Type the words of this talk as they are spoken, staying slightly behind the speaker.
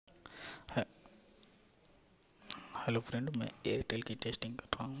Hello friend, मैं Airtel की testing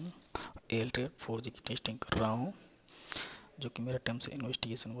कर रहा हूँ। एयरटेल 4G की टेस्टिंग कर रहा हूँ, जो कि मेरा टर्म्स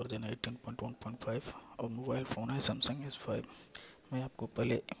इन्वेस्टिगेशन वर्जन है 18.1.5 और मोबाइल फ़ोन है सैमसंग S5। मैं आपको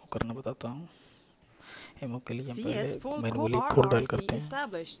पहले एमओ करना बताता हूँ। एमओ के लिए हम पहले मैनुअली कॉल डायल करते हैं।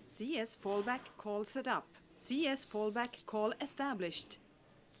 CS fallback call set up. CS fallback call established.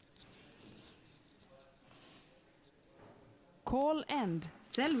 Call end.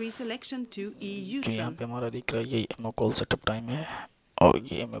 Cell reselection to EU जो यहाँ tran. पे हमारा दिख रहा है यही एमओ कॉल सेटअप टाइम है और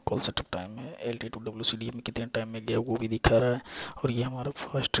ये एमओ कॉल सेटअप टाइम है। LTE टू WCDM में कितने टाइम में गया वो भी दिखा रहा है और ये हमारा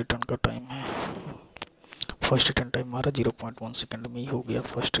फर्स्ट रिटर्न का टाइम है। फर्स्ट रिटर्न टाइम हमारा 0.1 सेकंड में ही हो गया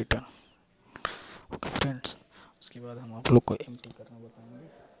फर्स्ट रिटर्न। ओके फ्रेंड्स, उसके बाद हम आप लोग को एमटी करना बताएंगे।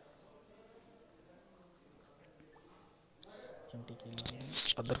 एमटी के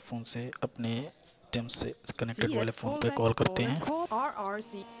लिए अदर फ़ोन से अपने टेम्स से कनेक्टेड वाले CS फ़ोन पे fallback कॉल करते call हैं। at call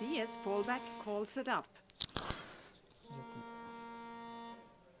RRC. CS fallback call set up.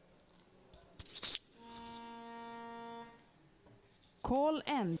 Call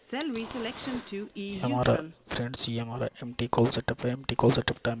end. Cell reselection to EU हमारा tran. फ्रेंड्स ये हमारा एमटी कॉल सेटअप है। एमटी कॉल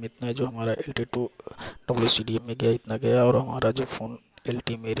सेटअप टाइम इतना है, जो हमारा LTE टू WCDM में गया इतना गया और हमारा जो फ़ोन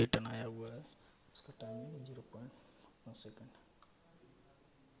LTE में रिटर्न आया हुआ है उसका टाइम है 0.1 सेकेंड।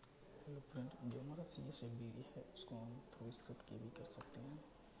 हेलो फ्रेंड, जो हमारा CSFB है उसको हम थ्रू स्क्रिप्ट के भी कर सकते हैं।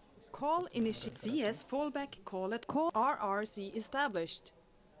 Call initiate. CS fallback call at call RRC established.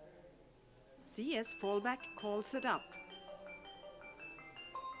 CS fallback call set up.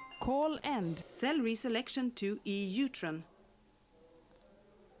 Call end. Cell reselection to EU tran.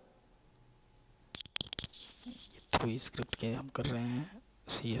 Through script के हम कर रहे हैं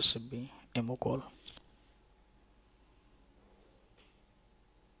CSFB ammo call.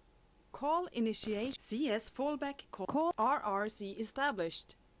 Call initiate. CS fallback call RRC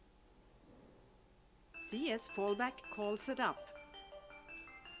established. CS fallback call set up.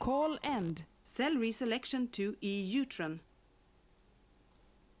 Call end. Cell reselection to EU tran.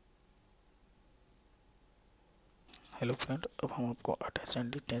 Hello friend, अब हम आपको attach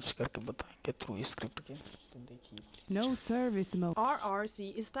and detach करके बताएंगे थ्रू स्क्रिप्ट के। तो देखिए, No service mode. RRC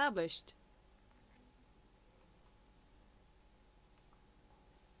established.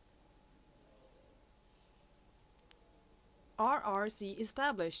 RRC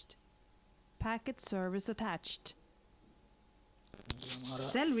established. Packet service attached.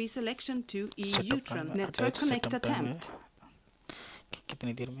 हमारा Cell reselection to EU setup tran. Time है, Network attach connect setup time है attempt. कि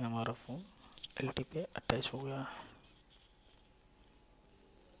कितनी देर में हमारा फ़ोन LTE पे अटैच हो गया है।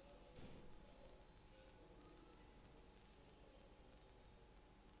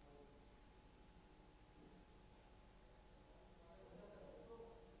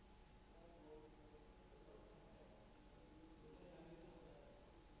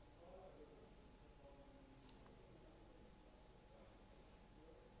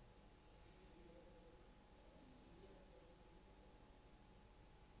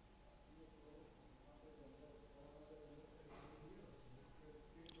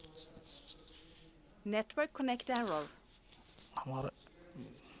 Network connect error. हमारा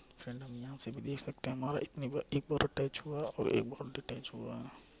फ्रेंड, हम यहाँ से भी देख सकते हैं हमारा इतनी बार एक बार अटैच हुआ और एक बार डिटैच हुआ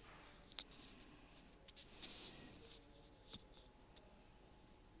है।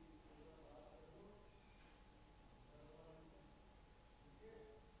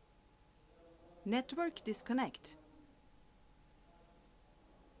 Network disconnect.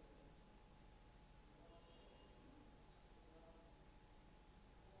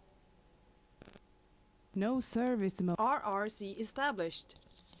 No service mode. RRC established.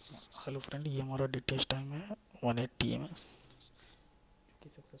 Hello friend, ये हमारा डिटैच टाइम है 180 ms, जो कि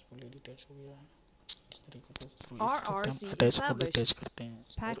सक्सेसफुली डिटैच हो गया है। इस तरीके से थ्रू स्क्रिप्ट हम अटैच और डिटैच करते हैं।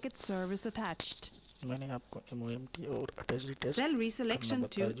 Packet service attached. मैंने आपको MOMT और अटैच डिटैच Cell करना reselection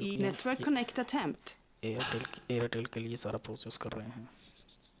बताया, to जो E कि network connect attempt. एयरटेल के लिए सारा प्रोसेस कर रहे हैं।